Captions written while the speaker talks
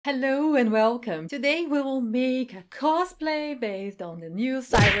Hello and welcome! Today we will make a cosplay based on the new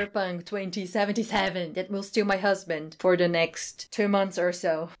Cyberpunk 2077 that will steal my husband for the next 2 months or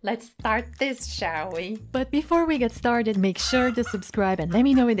so. Let's start this, shall we? But before we get started, make sure to subscribe and let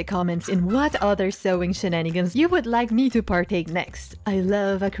me know in the comments in what other sewing shenanigans you would like me to partake next. I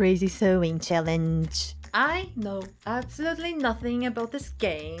love a crazy sewing challenge. I know absolutely nothing about this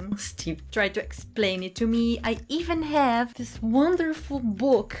game. Steve tried to explain it to me. I even have this wonderful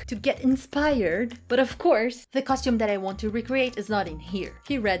book to get inspired. But of course, the costume that I want to recreate is not in here.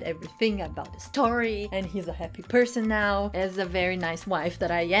 He read everything about the story and he's a happy person now. As a very nice wife that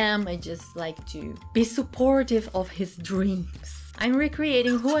I am, I just like to be supportive of his dreams. I'm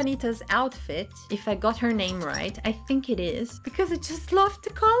recreating Juanita's outfit, if I got her name right. I think it is, because I just love the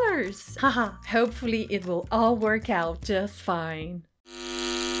colors. Haha, hopefully it will all work out just fine.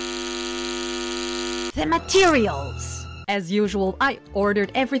 The materials! As usual, I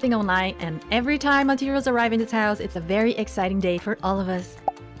ordered everything online, and every time materials arrive in this house, it's a very exciting day for all of us.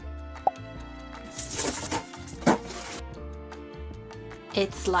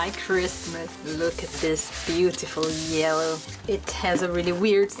 It's like Christmas. Look at this beautiful yellow. It has a really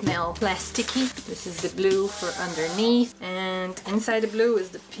weird smell. Plasticky. This is the blue for underneath. And inside the blue is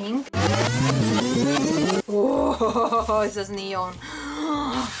the pink. Oh, it says neon.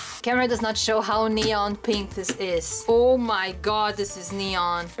 Camera does not show how neon pink this is. Oh my god, this is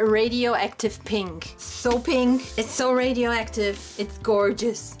neon. A radioactive pink. So pink. It's so radioactive. It's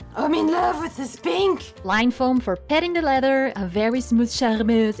gorgeous. I'm in love with this pink! Line foam for padding the leather, a very smooth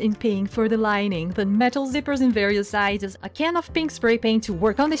charmeuse in pink for the lining, the metal zippers in various sizes, a can of pink spray paint to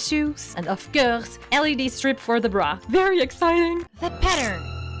work on the shoes, and of course, LED strip for the bra. Very exciting! The pattern!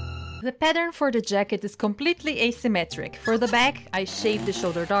 The pattern for the jacket is completely asymmetric. For the back, I shaved the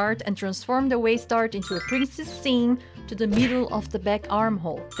shoulder dart and transformed the waist dart into a princess seam to the middle of the back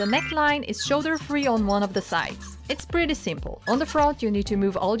armhole. The neckline is shoulder-free on one of the sides. It's pretty simple. On the front, you need to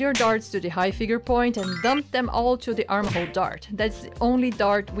move all your darts to the high figure point and dump them all to the armhole dart. That's the only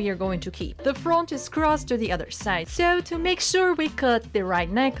dart we are going to keep. The front is crossed to the other side. So to make sure we cut the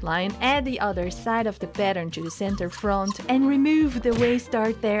right neckline, add the other side of the pattern to the center front and remove the waist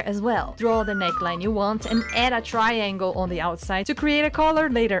dart there as well. Draw the neckline you want and add a triangle on the outside to create a collar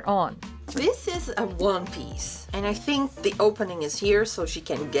later on. This is a one piece, and I think the opening is here so she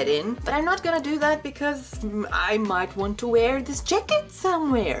can get in. But I'm not gonna do that because I might want to wear this jacket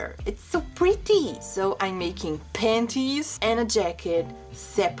somewhere. It's so pretty. So I'm making panties and a jacket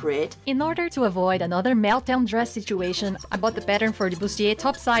separate. In order to avoid another meltdown dress situation, I bought the pattern for the bustier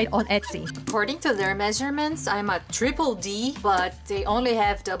topside on Etsy. According to their measurements, I'm a triple D, but they only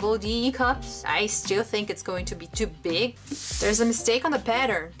have double D cups. I still think it's going to be too big. There's a mistake on the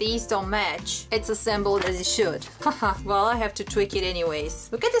pattern. These don't match. It's assembled as it should. Haha, well, I have to tweak it anyways.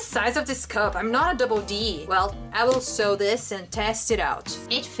 Look at the size of this cup. I'm not a double D. Well, I will sew this and test it out.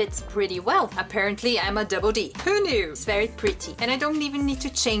 It fits pretty well. Apparently, I'm a double D. Who knew? It's very pretty. And I don't even need to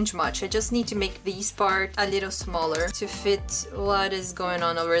change much. I just need to make these parts a little smaller to fit what is going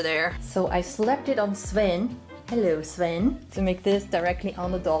on over there. So I slapped it on Sven. Hello, Sven. To make this directly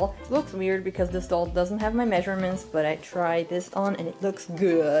on the doll. It looks weird because this doll doesn't have my measurements, but I tried this on and it looks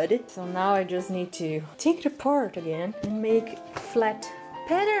good. So now I just need to take it apart again and make a flat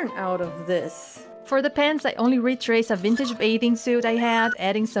pattern out of this. For the pants, I only retraced a vintage bathing suit I had,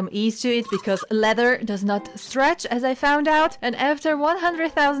 adding some ease to it because leather does not stretch, as I found out. And after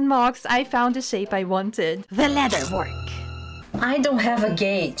 100,000 mocks, I found the shape I wanted. The leather work. I don't have a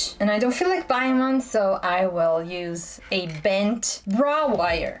gauge and I don't feel like buying one, so I will use a bent bra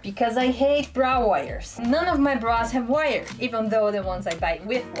wire because I hate bra wires. None of my bras have wire, even though the ones I buy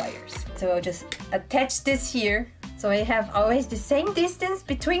with wires. So I'll just attach this here. So I have always the same distance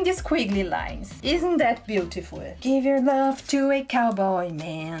between the squiggly lines. Isn't that beautiful? Give your love to a cowboy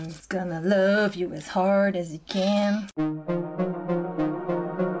man. He's gonna love you as hard as he can.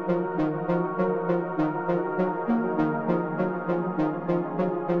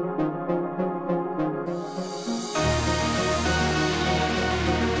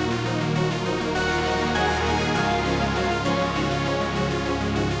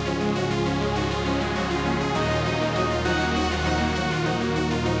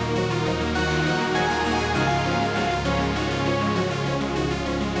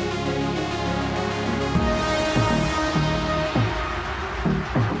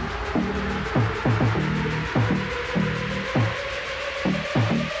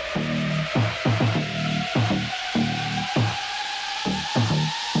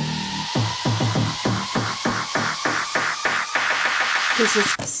 This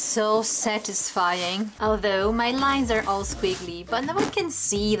is so satisfying. Although my lines are all squiggly, but no one can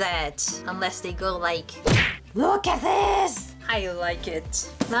see that unless they go like, look at this! I like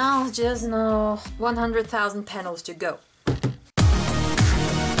it. Now just 100,000 panels to go.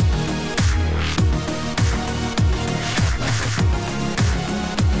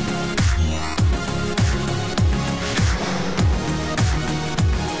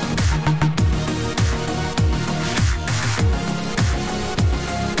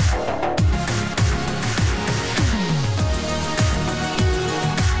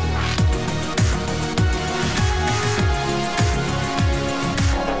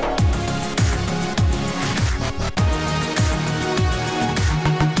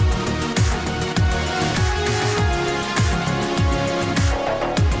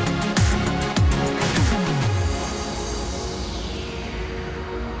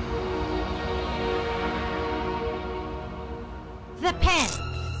 The pants!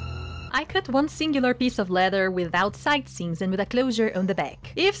 I cut one singular piece of leather without side seams and with a closure on the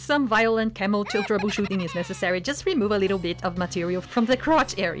back. If some violent camel toe troubleshooting is necessary, just remove a little bit of material from the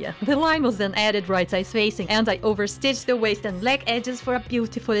crotch area. The line was then added right side facing, and I overstitched the waist and leg edges for a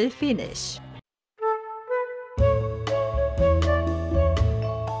beautiful finish.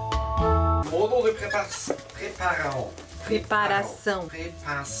 Modo de preparação. Preparação.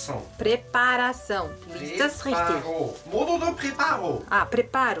 Preparação. Preparação. Liest das richtig? Modo de preparo. Ah,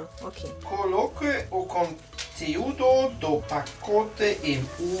 preparo. Ok. Coloque o conteúdo do pacote em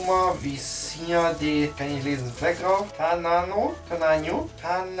uma vizinha de... Kann ich lesen? Fleckrauf? Tanano?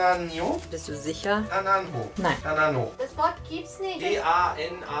 Bist du sicher? Tanano. Nein. Tanano. Das Wort gibt's nicht.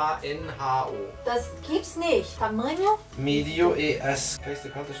 T-A-N-A-N-H-O. Das gibt's nicht. Tamanho? Medio ES. Place the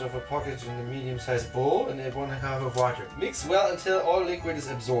contents of a package in a medium-sized bowl and add 1 half of water. Mix well until all liquid is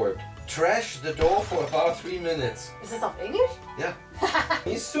absorbed. Trash the dough for about 3 minutes. Ist das auf Englisch? Yeah.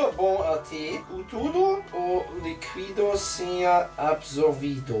 Isso bom até que tudo o líquido seja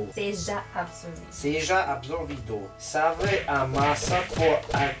absorvido. Seja absorvido. Seja absorvido. Salve a massa por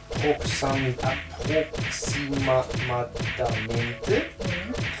aproximadamente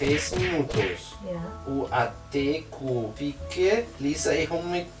 3 minutos. Yeah. Ou até que fique lisa e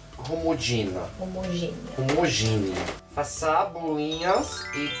homogênea. Homogênea. Faça bolinhas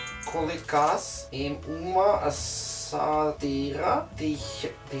e colocá-las em uma assadeira,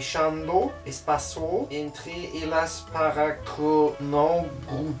 deixando espaço entre elas para que não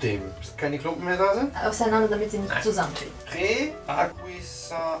grudem. Keine Klumpen mehr da sind? Auseinander, damit sie nicht zusammentreten.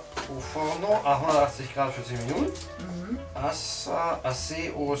 Pré-aqueça o forno a 180 graus für 10 Minuten.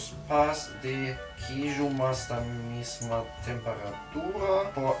 Asse os pás de queijo mas da mesma temperatura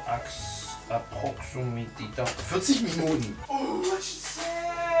por aproximadamente 40 Minuten. Oh, what you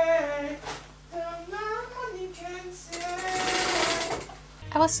say?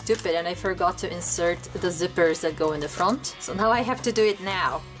 I was stupid and I forgot to insert the zippers that go in the front, so now I have to do it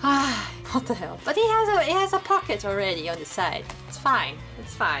now. Ah, what the hell? But it has a pocket already on the side. It's fine.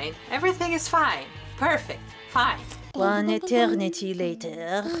 It's fine. Everything is fine. Perfect. Fine. One eternity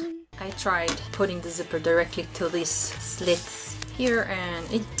later. I tried putting the zipper directly to these slits here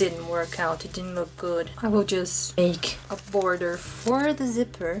and it didn't work out. It didn't look good. I will just make a border for the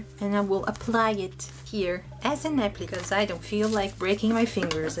zipper and I will apply it here as an applique because I don't feel like breaking my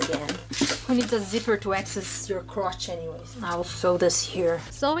fingers again. Who needs a zipper to access your crotch anyways? I will sew this here.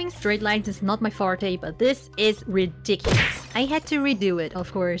 Sewing straight lines is not my forte, but this is ridiculous. I had to redo it,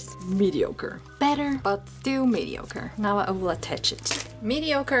 of course. Mediocre. Better, but still mediocre. Now I will attach it.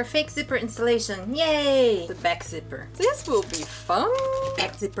 Mediocre fake zipper installation. Yay! The back zipper. This will be fun.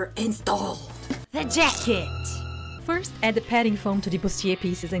 Back zipper installed. The jacket! First, add the padding foam to the bustier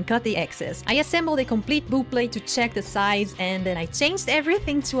pieces and cut the excess. I assembled a complete boot plate to check the size and then I changed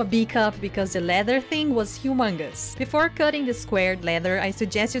everything to a B cup because the leather thing was humongous. Before cutting the squared leather, I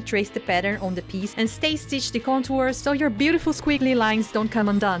suggest you trace the pattern on the piece and stay stitch the contours so your beautiful squiggly lines don't come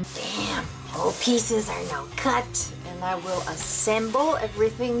undone. Damn, all pieces are now cut. And I will assemble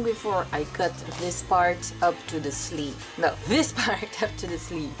everything before I cut this part up to the sleeve. No, this part up to the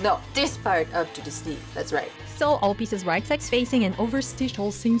sleeve. No, this part up to the sleeve. That's right. Sew all pieces right sides facing and overstitch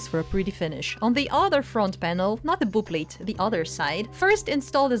all seams for a pretty finish. On the other front panel, not the boot plate, the other side, first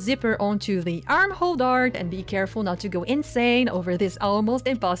install the zipper onto the armhole dart and be careful not to go insane over this almost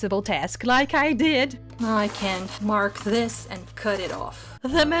impossible task like I did. Now I can mark this and cut it off.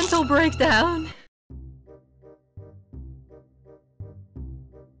 The mental breakdown.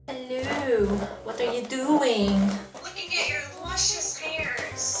 Hello, what are you doing? Looking at your luscious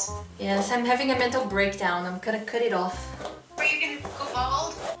hairs. Yes, I'm having a mental breakdown. I'm gonna cut it off. Are you gonna go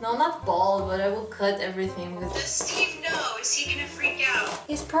bald? No, not bald, but I will cut everything with... Does Steve know? Is he gonna freak out?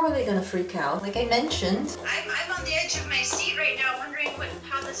 He's probably gonna freak out, like I mentioned. I'm on the edge of my seat right now, wondering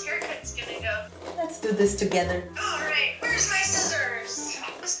how this haircut's gonna go. Let's do this together. Alright, where's my scissors?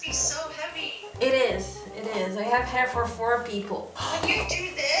 It must be so heavy. It is. I have hair for 4 people. When you do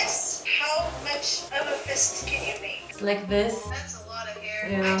this, how much of a fist can you make? It's like this. That's a lot of hair.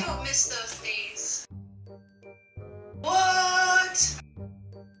 Yeah. I don't miss those days. What?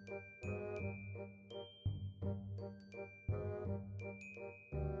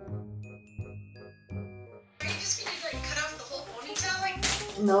 Are you just gonna like cut off the whole ponytail like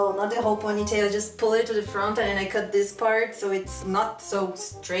that? No, not the whole ponytail. Just pull it to the front and then I cut this part so it's not so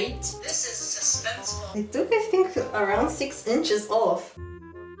straight. This is suspenseful. It took, I think, around 6 inches off.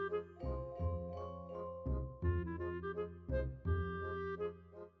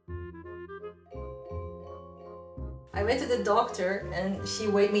 I went to the doctor and she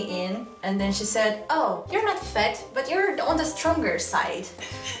weighed me in and then she said, "Oh, you're not fat, but you're on the stronger side."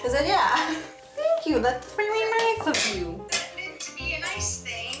 I said, "Yeah, thank you, that's really nice of you." That meant to be a nice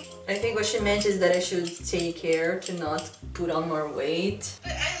thing. I think what she meant is that I should take care to not put on more weight.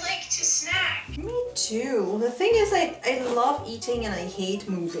 But I like to snack. Me too. The thing is, I love eating and I hate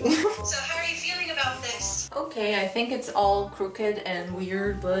moving. So how are you feeling about this? Okay, I think it's all crooked and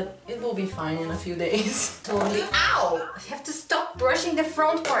weird, but it will be fine in a few days. Totally. Ow! I have to stop brushing the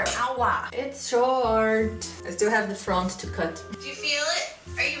front part. Ow! It's short. I still have the front to cut. Do you feel it?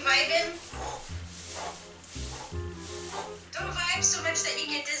 Are you vibing? Don't vibe so much that you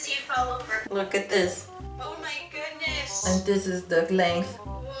get dizzy and fall over. Look at this. Oh my goodness. And this is the length.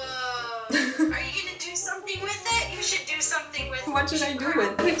 Whoa. Are you gonna do something with it? You should do something with it. What should I do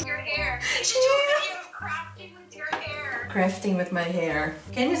with it? With your hair. You should do a video of crafting with your hair. Crafting with my hair.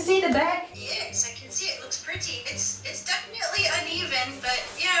 Can you see the back? Yes, I can see it. Looks pretty. It's definitely uneven, but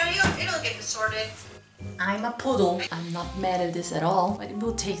yeah, it'll get sorted. I'm a poodle. I'm not mad at this at all, but it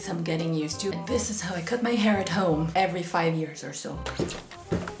will take some getting used to. And this is how I cut my hair at home every 5 years or so.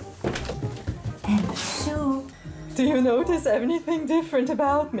 And so... Do you notice anything different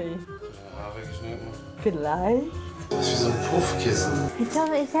about me? Ja, weggesneden. Vielleicht? Das ist wie so ein Puffkissen.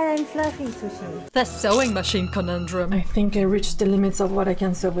 It's very fluffy, Sushi. The sewing machine conundrum. I think I reached the limits of what I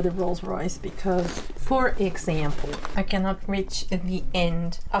can sew with the Rolls Royce because, for example, I cannot reach the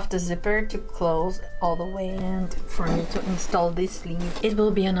end of the zipper to close all the way, and for me to install this sleeve, it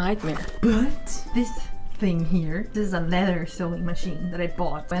will be a nightmare. But this thing here, this is a leather sewing machine that I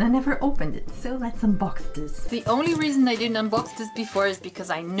bought and I never opened it, so let's unbox this. The only reason I didn't unbox this before is because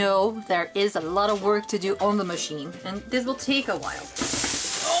I know there is a lot of work to do on the machine and this will take a while.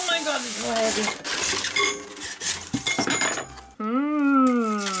 Oh my god, it's so heavy.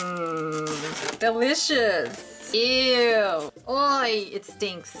 Mmm, delicious. Ew. Oi, it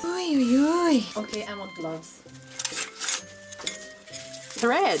stinks. Oi, oi, oi. Okay, I want gloves.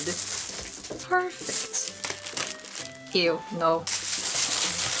 Thread. Perfect. Ew, no.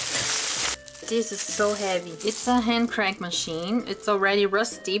 This is so heavy. It's a hand crank machine. It's already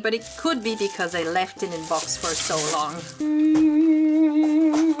rusty, but it could be because I left it in box for so long.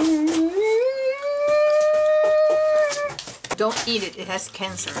 Don't eat it, it has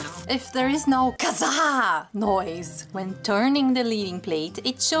cancer now. If there is no kazaa noise when turning the leading plate,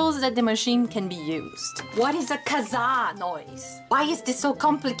 it shows that the machine can be used. What is a kazaa noise? Why is this so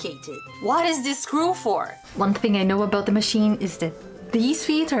complicated? What is this screw for? One thing I know about the machine is that these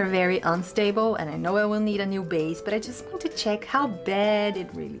feet are very unstable and I know I will need a new base, but I just want to check how bad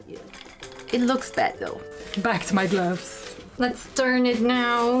it really is. It looks bad though. Back to my gloves. Let's turn it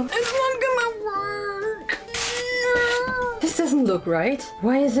now. It's not gonna work. This doesn't look right.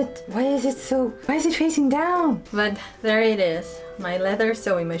 Why is it facing down? But there it is, my leather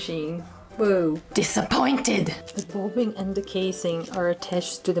sewing machine. Whoa. Disappointed! The bobbing and the casing are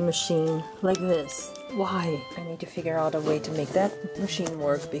attached to the machine, like this. Why? I need to figure out a way to make that machine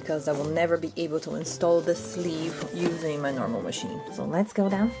work because I will never be able to install the sleeve using my normal machine. So let's go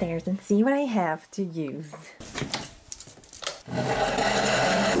downstairs and see what I have to use.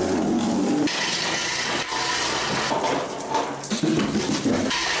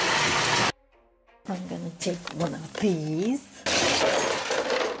 I'm gonna take one of these.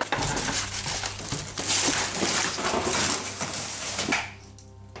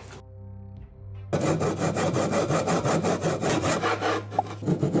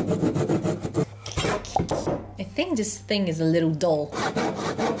 I think this thing is a little dull.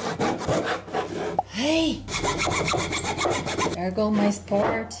 Hey! There go my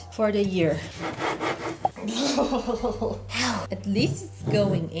sport for the year. At least it's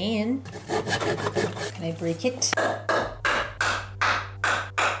going in. Can I break it?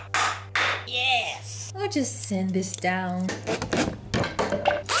 I'll just sand this down.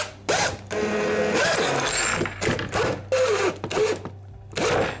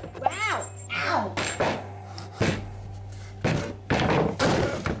 Wow! Ow!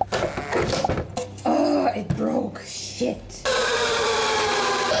 Oh, it broke. Shit.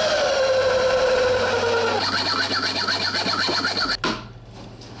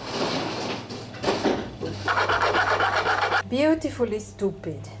 Beautifully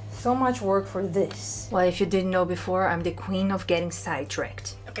stupid. So much work for this. Well, if you didn't know before, I'm the queen of getting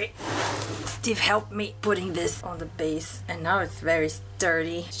sidetracked. Okay, Steve helped me putting this on the base, and now it's very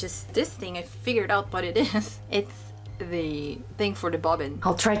sturdy. It's just this thing, I figured out what it is. It's the thing for the bobbin.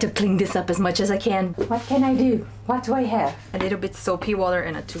 I'll try to clean this up as much as I can. What can I do? What do I have? A little bit soapy water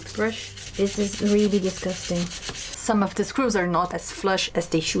and a toothbrush. This is really disgusting. Some of the screws are not as flush as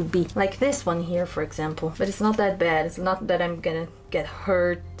they should be. Like this one here, for example. But it's not that bad. It's not that I'm gonna get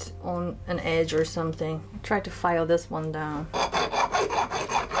hurt on an edge or something. I'll try to file this one down.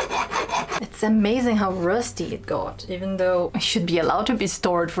 It's amazing how rusty it got, even though it should be allowed to be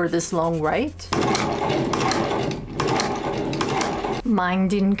stored for this long, right? Mine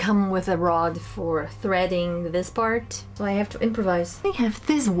didn't come with a rod for threading this part, so I have to improvise. I have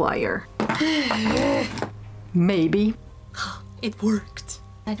this wire. Maybe. It worked.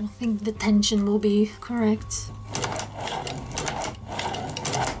 I don't think the tension will be correct.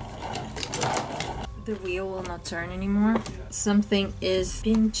 The wheel will not turn anymore. Something is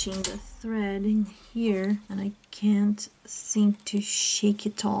pinching the thread in here and I can't seem to shake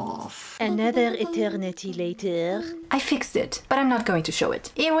it off. Another eternity later. I fixed it, but I'm not going to show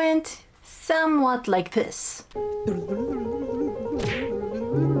it. It went somewhat like this.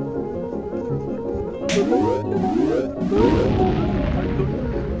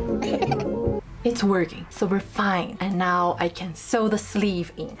 It's working, so we're fine. And now I can sew the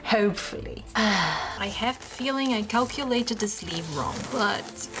sleeve in, hopefully. I have the feeling I calculated the sleeve wrong,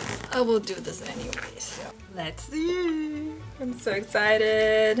 but I will do this anyway, so let's see. I'm so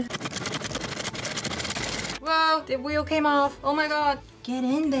excited. Whoa, the wheel came off. Oh my god. Get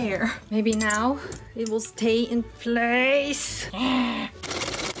in there. Maybe now it will stay in place.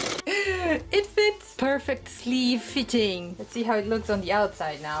 It fits! Perfect sleeve fitting. Let's see how it looks on the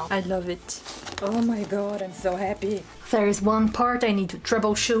outside now. I love it. Oh my god, I'm so happy. There is one part I need to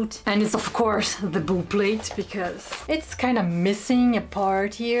troubleshoot, and it's of course the boob plate, because it's kind of missing a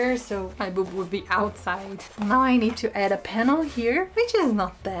part here, so my boob would be outside. So now I need to add a panel here, which is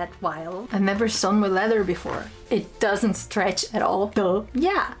not that wild. I've never sewn with leather before. It doesn't stretch at all, though.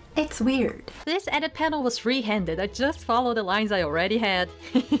 Yeah, it's weird. This added panel was free-handed. I just followed the lines I already had.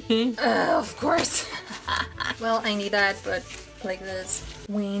 Of course. Well, I need that, but like this.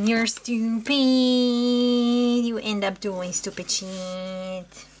 When you're stupid, you end up doing stupid shit.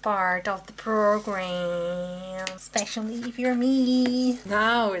 Part of the program, especially if you're me.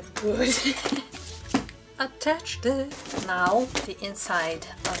 Now it's good. Attach this. Now the inside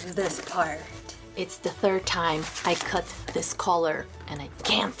of this part. It's the third time I cut this collar and I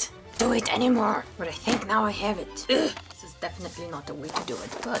can't do it anymore. But I think now I have it. Ugh. This is definitely not the way to do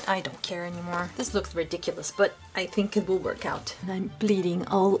it, but I don't care anymore. This looks ridiculous, but I think it will work out. And I'm bleeding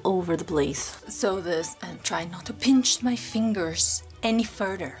all over the place. Sew this and try not to pinch my fingers any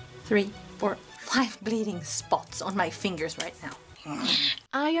further. 3, 4, 5 bleeding spots on my fingers right now.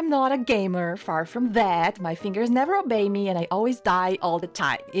 I am not a gamer, far from that. My fingers never obey me and I always die all the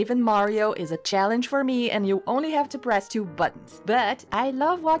time. Even Mario is a challenge for me and you only have to press 2 buttons. But I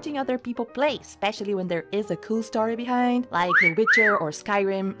love watching other people play, especially when there is a cool story behind, like The Witcher or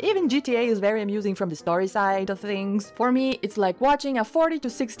Skyrim. Even GTA is very amusing from the story side of things. For me, it's like watching a 40 to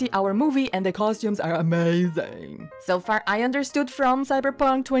 60 hour movie and the costumes are amazing. So far I understood from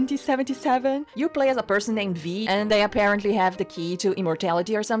Cyberpunk 2077, you play as a person named V and they apparently have the key to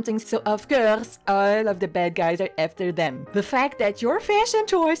immortality or something, so of course all of the bad guys are after them. The fact that your fashion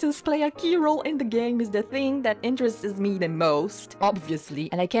choices play a key role in the game is the thing that interests me the most, obviously,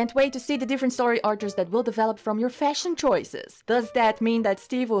 and I can't wait to see the different story arcs that will develop from your fashion choices. Does that mean that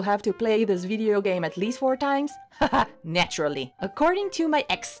Steve will have to play this video game at least 4 times? Haha, naturally. According to my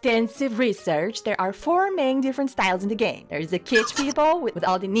extensive research, there are 4 main different styles in the game. There is the kitsch people with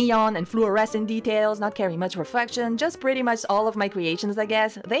all the neon and fluorescent details, not caring much for function, just pretty much all of my creations, I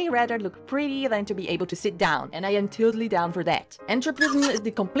guess. They rather look pretty than to be able to sit down, and I am totally down for that. Entropism is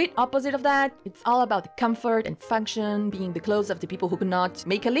the complete opposite of that. It's all about the comfort and function, being the clothes of the people who cannot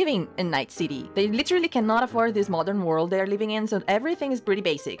make a living in Night City. They literally cannot afford this modern world they are living in, so everything is pretty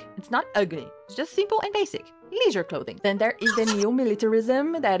basic. It's not ugly, it's just simple and basic. leisure clothing. Then there is the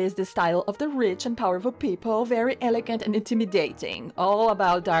neo-militarism, that is the style of the rich and powerful people, very elegant and intimidating, all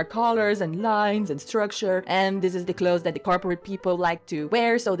about dark colors and lines and structure, and this is the clothes that the corporate people like to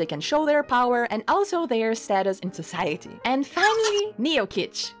wear so they can show their power and also their status in society. And finally,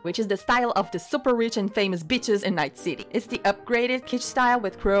 neo-kitsch, which is the style of the super rich and famous bitches in Night City. It's the upgraded kitsch style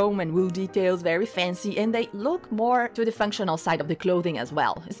with chrome and wool details, very fancy, and they look more to the functional side of the clothing as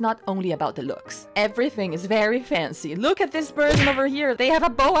well. It's not only about the looks. Everything is very fancy. Look at this person over here. They have a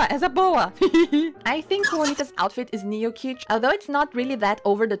boa as a boa. I think Juanita's outfit is neo-kitsch, although it's not really that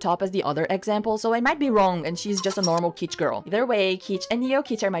over the top as the other example, so I might be wrong and she's just a normal kitsch girl. Either way, kitsch and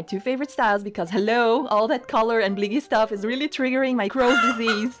neo-kitsch are my two favorite styles because hello, all that color and blingy stuff is really triggering my crow's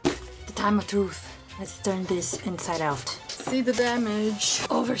disease. The time of truth. Let's turn this inside out. See the damage.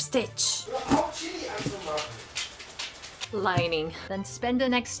 Overstitch. Lining. Then spend the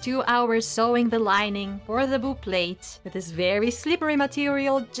next 2 hours sewing the lining for the boot plate with this very slippery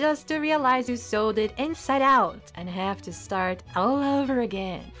material just to realize you sewed it inside out and have to start all over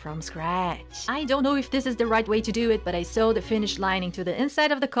again from scratch. I don't know if this is the right way to do it, but I sewed the finished lining to the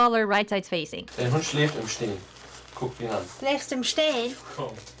inside of the collar, right sides facing. Dein Hund schläft im Stehen. Guck ihn an. Schläfst im Stehen?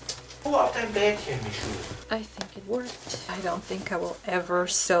 Komm. Oh, auf dein Bettchen, Michu. I think it worked. I don't think I will ever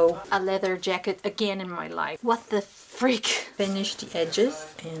sew a leather jacket again in my life. What the freak? Finish the edges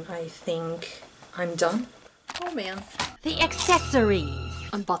and I think I'm done. Oh man. The accessories.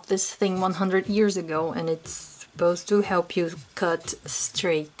 I bought this thing 100 years ago and it's supposed to help you cut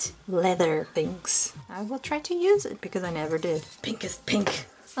straight leather things. I will try to use it because I never did. Pink is pink.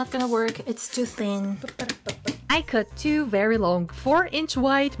 It's not gonna work. It's too thin. I cut 2 very long 4-inch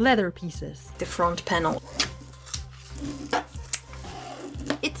wide leather pieces. The front panel.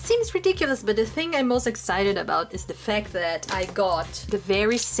 It seems ridiculous, but the thing I'm most excited about is the fact that I got the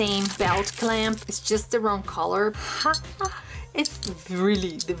very same belt clamp. It's just the wrong color. It's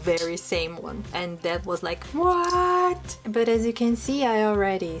really the very same one. And that was like, what? But as you can see, I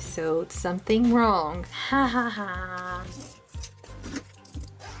already sewed something wrong. Ha ha ha.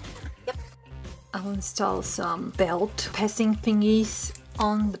 I'll install some belt passing thingies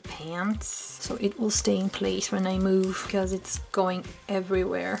on the pants so it will stay in place when I move because it's going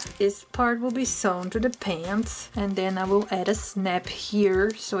everywhere. This part will be sewn to the pants and then I will add a snap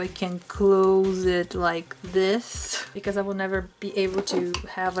here so I can close it like this because I will never be able to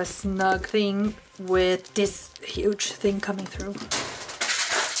have a snug thing with this huge thing coming through.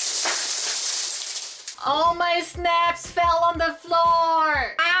 All my snaps fell on the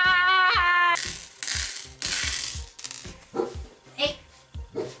floor! Ah!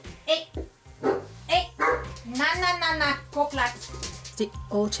 Na, Kuklas. The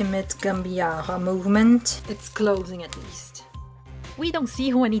ultimate Gambiara movement. It's closing at least. We don't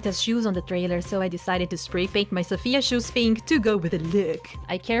see Juanita's shoes on the trailer, so I decided to spray paint my Sophia shoes pink to go with the look.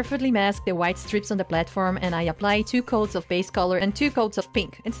 I carefully masked the white strips on the platform and I applied 2 coats of base color and 2 coats of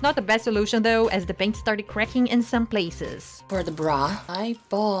pink. It's not the best solution though, as the paint started cracking in some places. For the bra, I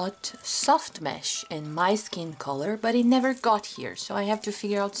bought soft mesh in my skin color, but it never got here, so I have to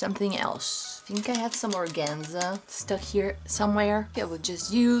figure out something else. I think I have some organza stuck here somewhere. I will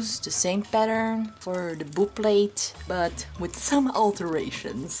just use the same pattern for the boot plate, but with some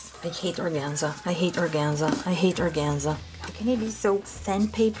alterations. I hate organza. I hate organza. I hate organza. How can it be so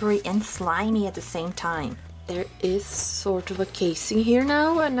sandpapery and slimy at the same time? There is sort of a casing here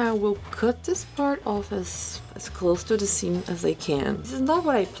now, and I will cut this part off as close to the seam as I can. This is not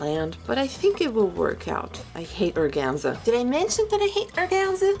what I planned, but I think it will work out. I hate organza. Did I mention that I hate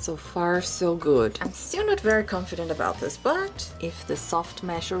organza? So far, so good. I'm still not very confident about this, but if the soft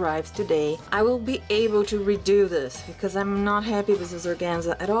mesh arrives today, I will be able to redo this because I'm not happy with this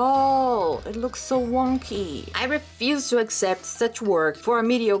organza at all. It looks so wonky. I refuse to accept such work for a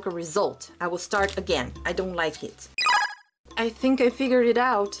mediocre result. I will start again. I don't like it. I think I figured it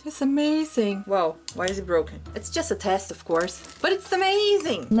out. It's amazing. Whoa, why is it broken? It's just a test, of course, but it's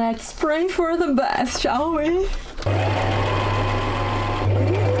amazing. Let's pray for the best, shall we?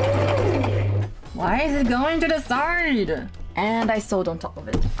 Why is it going to the side? And I sewed on top of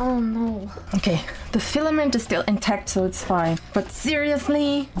it. Oh no. Okay, the filament is still intact, so it's fine. But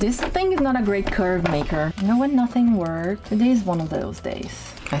seriously, this thing is not a great curve maker. You know when nothing worked? Today is one of those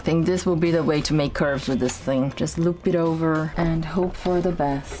days. I think this will be the way to make curves with this thing. Just loop it over and hope for the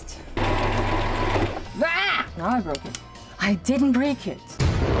best. Ah! Now I broke it. I didn't break it.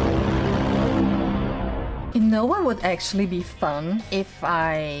 You know what would actually be fun? If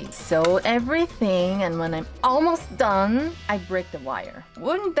I sewed everything and when I'm almost done, I break the wire.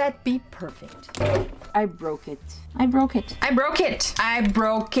 Wouldn't that be perfect? I broke it. I broke it. I broke it! I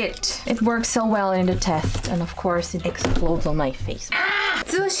broke it! It works so well in the test, and of course it explodes on my face. Ah!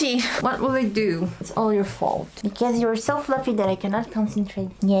 Sushi! What will I do? It's all your fault. Because you're so fluffy that I cannot concentrate.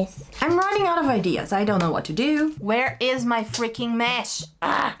 Yes. I'm running out of ideas. I don't know what to do. Where is my freaking mesh?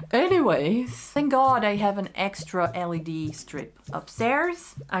 Ah! Anyways, thank God I have an extra LED strip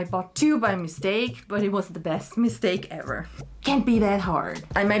upstairs. I bought 2 by mistake, but it was the best mistake ever. Can't be that hard.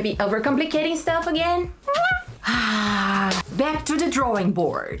 I might be overcomplicating stuff again. Back to the drawing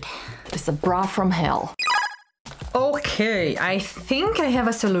board. It's a bra from hell. Okay, I think I have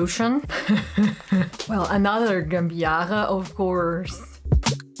a solution. Well, another gambiara, of course.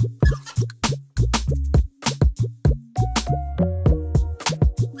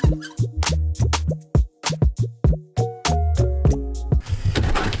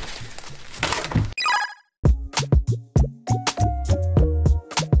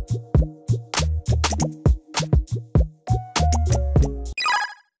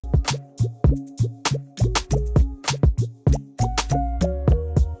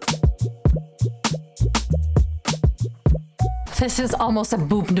 This is almost a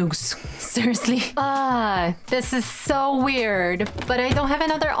boob noose. Seriously. This is so weird. But I don't have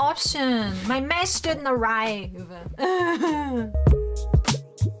another option. My mesh didn't arrive.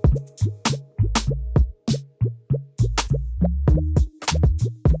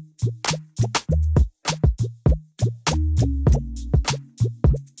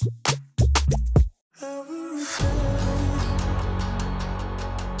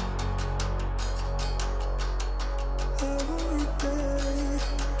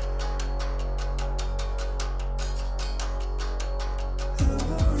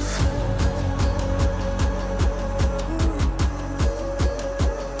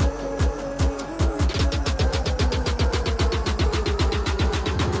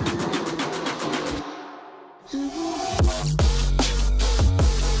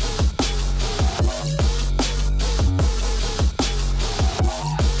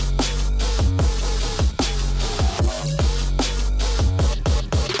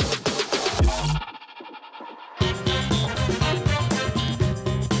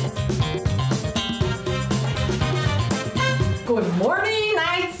 Good morning,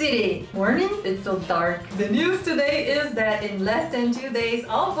 Night City! Morning? It's so dark. The news today is that in less than 2 days,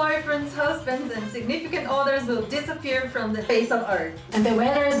 all boyfriends, husbands, and significant others will disappear from the face of Earth. And the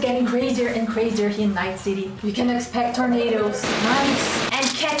weather is getting crazier and crazier here in Night City. You can expect tornadoes, mice, and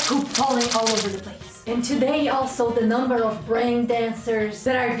cat poop falling all over the place. And today also the number of brain dancers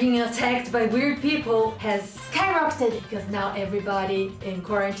that are being attacked by weird people has skyrocketed because now everybody in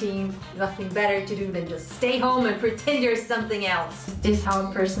quarantine, nothing better to do than just stay home and pretend you're something else. Is this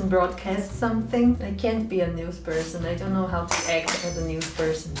how a person broadcasts something? I can't be a news person. I don't know how to act as a news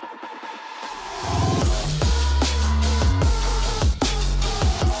person.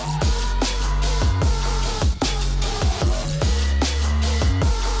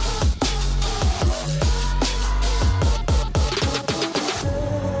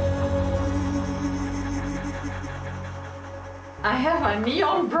 I have a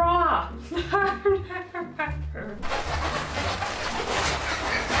neon bra!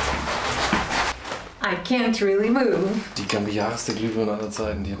 I can't really move. Die gambiarste Glühbirne aller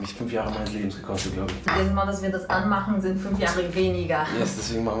Zeiten, die hat mich 5 Jahre meines Lebens gekostet, glaube ich. Jedes Mal, dass wir das anmachen, sind 5 Jahre weniger. Yes,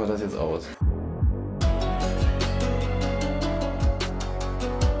 deswegen machen wir das jetzt aus.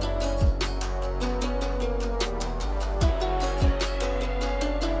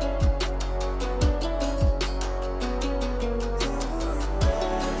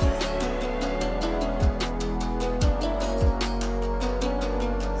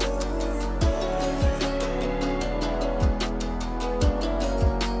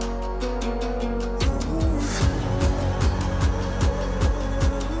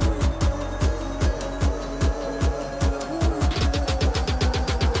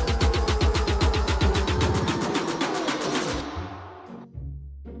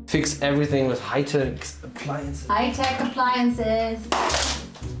 Fix everything with high-tech appliances. High-tech appliances.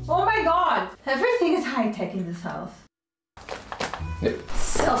 Oh my god! Everything is high-tech in this house. Yep.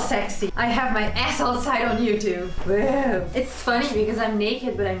 So sexy. I have my ass outside on YouTube. Whoa. It's funny because I'm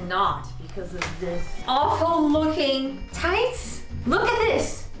naked, but I'm not because of this awful looking tights. Look at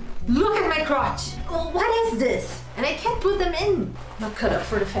this. Look at my crotch. Oh, what is this? And I can't put them in. Not cut up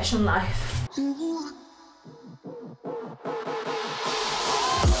for the fashion life.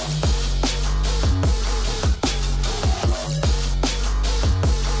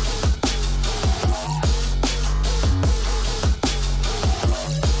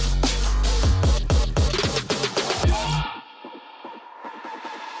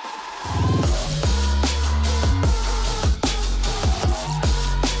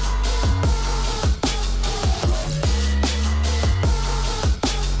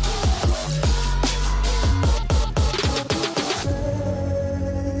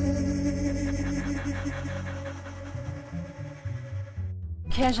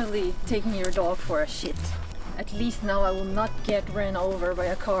 casually taking your dog for a shit. At least now I will not get ran over by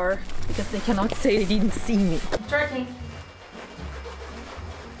a car because they cannot say they didn't see me. I'm twerking.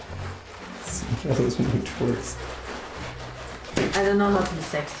 Those new twerks. I don't know how to be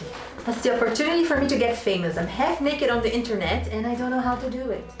sexy. That's the opportunity for me to get famous. I'm half naked on the internet and I don't know how to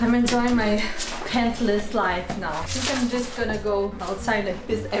do it. I'm enjoying my pantless life now. I think I'm just gonna go outside like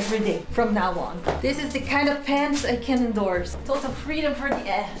this every day from now on. This is the kind of pants I can endorse. Total freedom for the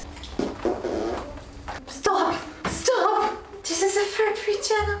ass. Stop! Stop! This is a fur-free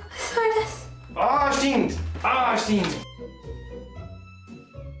channel. Sorry. Ah, stinkt! Ah, stinkt!